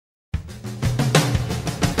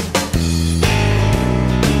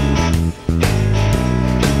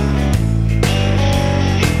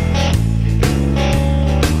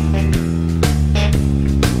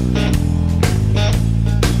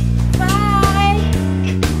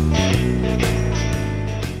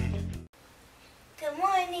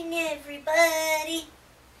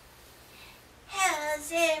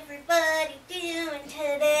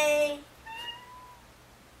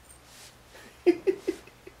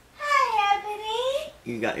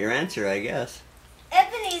You got your answer, I guess.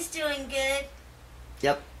 Ebony's doing good.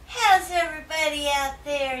 Yep. How's everybody out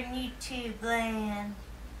there in YouTube land?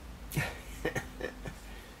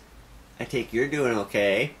 I take you're doing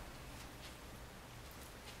okay.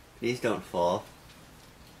 Please don't fall.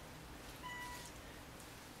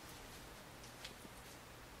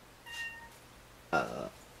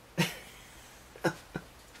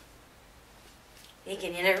 You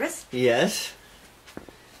getting nervous? Yes.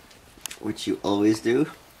 Which you always do.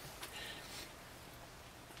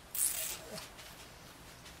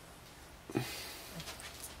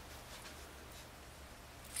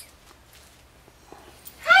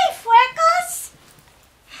 Hi, Freckles.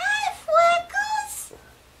 Hi, Freckles.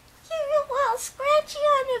 You're a little scratchy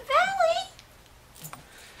on the belly.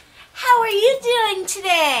 How are you doing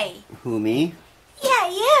today? Who, me? Yeah,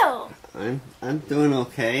 you. I'm doing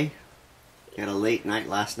okay. Got a late night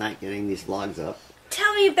last night getting these vlogs up.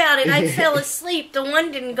 Tell me about it. I fell asleep. The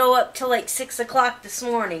one didn't go up till like 6 o'clock this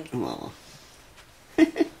morning. Well. Hi,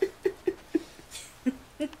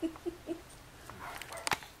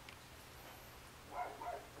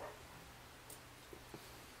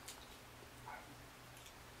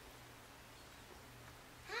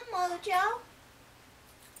 Mojo.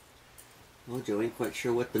 Mojo ain't quite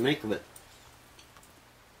sure what to make of it.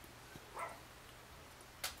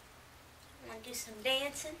 Want to do some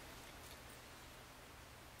dancing?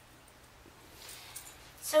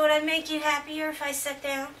 So would I make you happier if I sat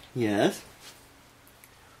down? Yes.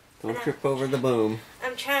 Don't trip over the boom.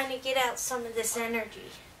 I'm trying to get out some of this energy.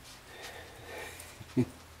 Come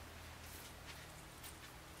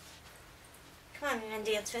on, you want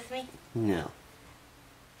to dance with me? No.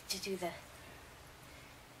 To do the...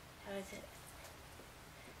 How is it?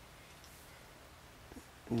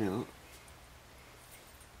 No.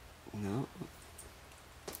 No.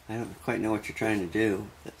 I don't quite know what you're trying to do.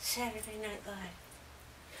 Saturday Night Live.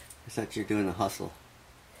 I thought you were doing the hustle.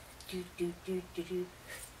 Do, do, do, do, do.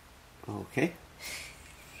 Okay.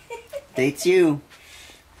 Date's you.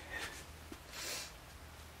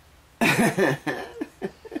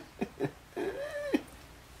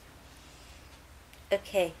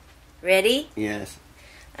 Okay, ready? Yes.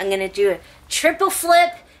 I'm going to do a triple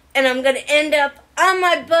flip, and I'm going to end up on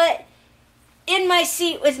my butt in my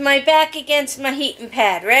seat with my back against my heating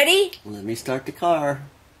pad. Ready? Let me start the car.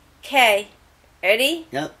 Okay, ready?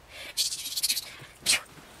 Yep.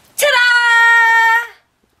 Ta-da!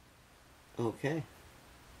 Okay.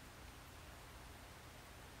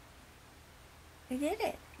 I did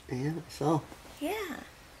it. Yeah, so. Yeah.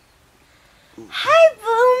 Hi,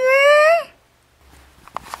 Boomer!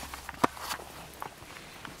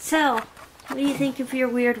 So, what do you think of your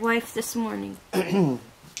weird wife this morning?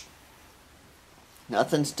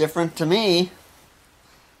 Nothing's different to me.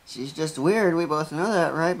 She's just weird. We both know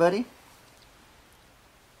that, right, buddy?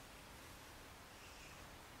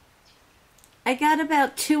 I got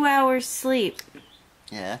about 2 hours sleep.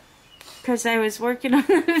 Yeah. Because I was working on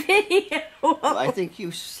the video. Well, I think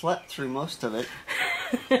you slept through most of it.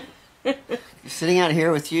 Sitting out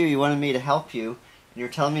here with you, you wanted me to help you. And you're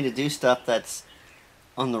telling me to do stuff that's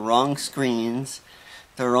on the wrong screens,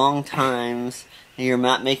 the wrong times, and you're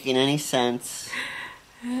not making any sense.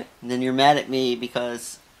 And then you're mad at me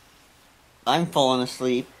because I'm falling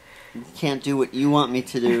asleep and can't do what you want me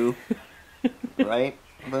to do. Right,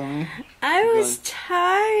 Boomy? I was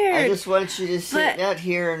tired. I just want you to sit out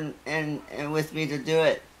here and with me to do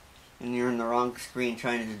it. And you're in the wrong screen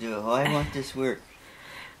trying to do it. Oh, I want this work.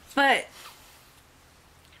 But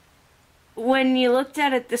when you looked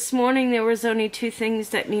at it this morning, there was only 2 things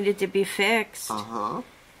that needed to be fixed. Uh-huh.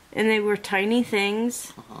 And they were tiny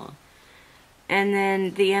things. Uh-huh. And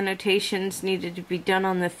then the annotations needed to be done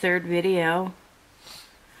on the 3rd video.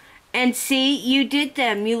 And see, you did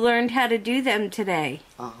them. You learned how to do them today.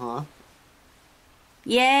 Uh-huh.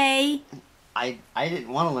 Yay! I didn't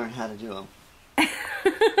want to learn how to do them.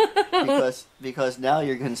 because now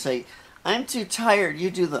you're going to say, I'm too tired, you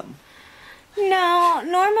do them. No,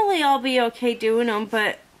 normally I'll be okay doing them,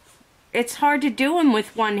 but it's hard to do them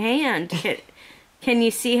with one hand. Can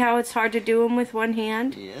you see how it's hard to do them with one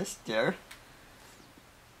hand? Yes, dear.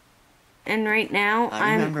 And right now,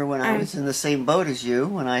 I remember when I was in the same boat as you,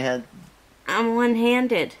 when I'm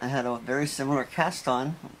one-handed. I had a very similar cast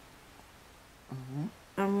on. Mm-hmm.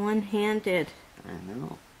 I'm one-handed. I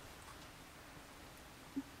know.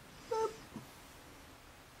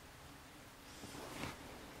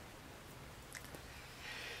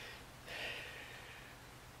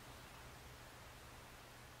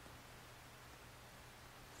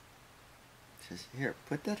 Says, here,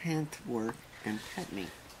 put that hand to work and pet me.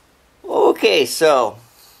 Okay, so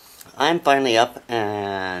I'm finally up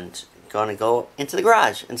and gonna go into the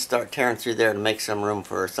garage and start tearing through there to make some room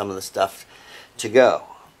for some of the stuff to go,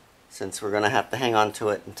 since we're gonna have to hang on to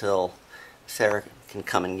it until Sarah can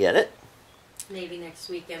come and get it. Maybe next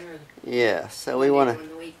weekend or yeah, so we want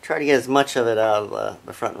to try to get as much of it out of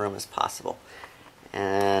the front room as possible.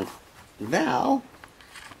 And Val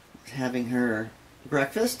is having her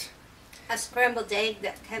breakfast. A scrambled egg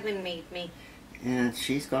that Kevin made me. And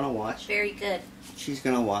she's going to watch. Very good. She's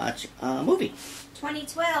going to watch a movie.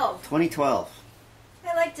 2012. 2012.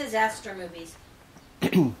 I like disaster movies.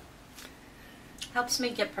 Helps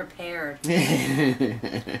me get prepared.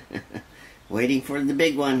 Waiting for the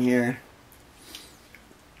big one here.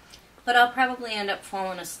 But I'll probably end up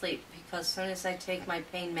falling asleep because as soon as I take my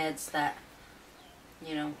pain meds that,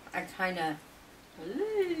 you know, I kind of...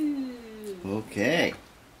 Okay.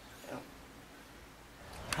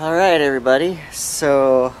 Alright everybody,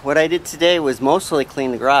 so what I did today was mostly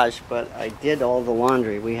clean the garage, but I did all the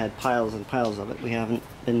laundry. We had piles and piles of it. We haven't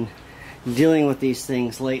been dealing with these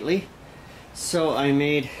things lately. So I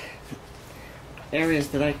made areas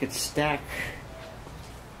that I could stack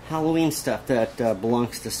Halloween stuff that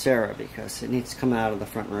belongs to Sarah, because it needs to come out of the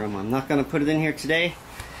front room. I'm not going to put it in here today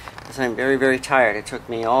because I'm very, very tired. It took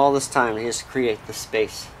me all this time to just create the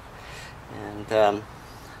space. And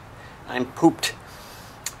I'm pooped.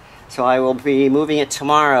 So I will be moving it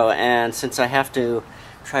tomorrow, and since I have to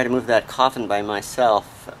try to move that coffin by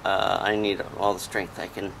myself, I need all the strength I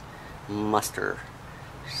can muster.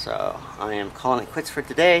 So I am calling it quits for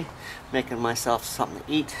today, making myself something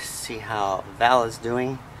to eat, see how Val is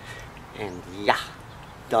doing, and yeah,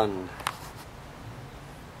 done.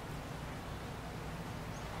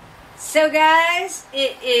 So guys,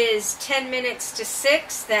 it is 10 minutes to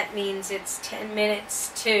 6. That means it's 10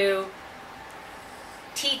 minutes to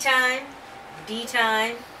tea time, D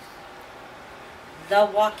time, The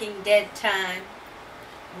Walking Dead time,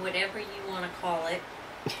 whatever you want to call it.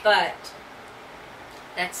 But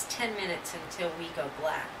that's 10 minutes until we go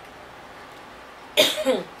black.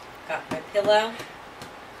 Got my pillow,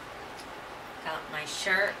 got my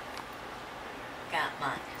shirt, got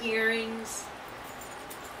my earrings,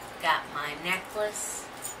 got my necklace,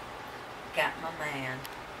 got my man.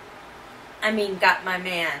 Got my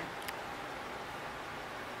man.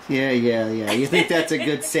 Yeah. You think that's a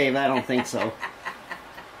good save? I don't think so.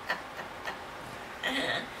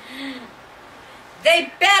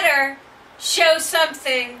 They better show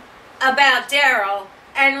something about Daryl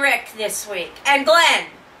and Rick this week. And Glenn.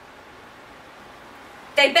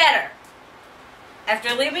 They better.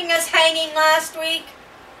 After leaving us hanging last week,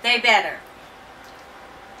 they better.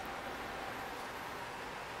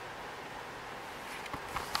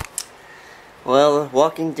 Well, The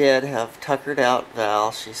Walking Dead have tuckered out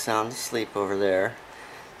Val. She's sound asleep over there.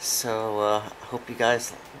 So, I hope you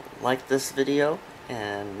guys like this video,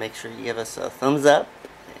 and make sure you give us a thumbs up,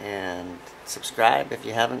 and subscribe if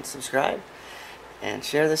you haven't subscribed, and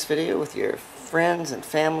share this video with your friends and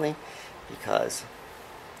family, because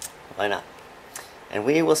why not? And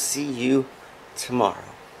we will see you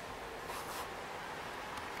tomorrow.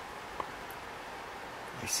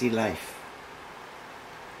 I see life.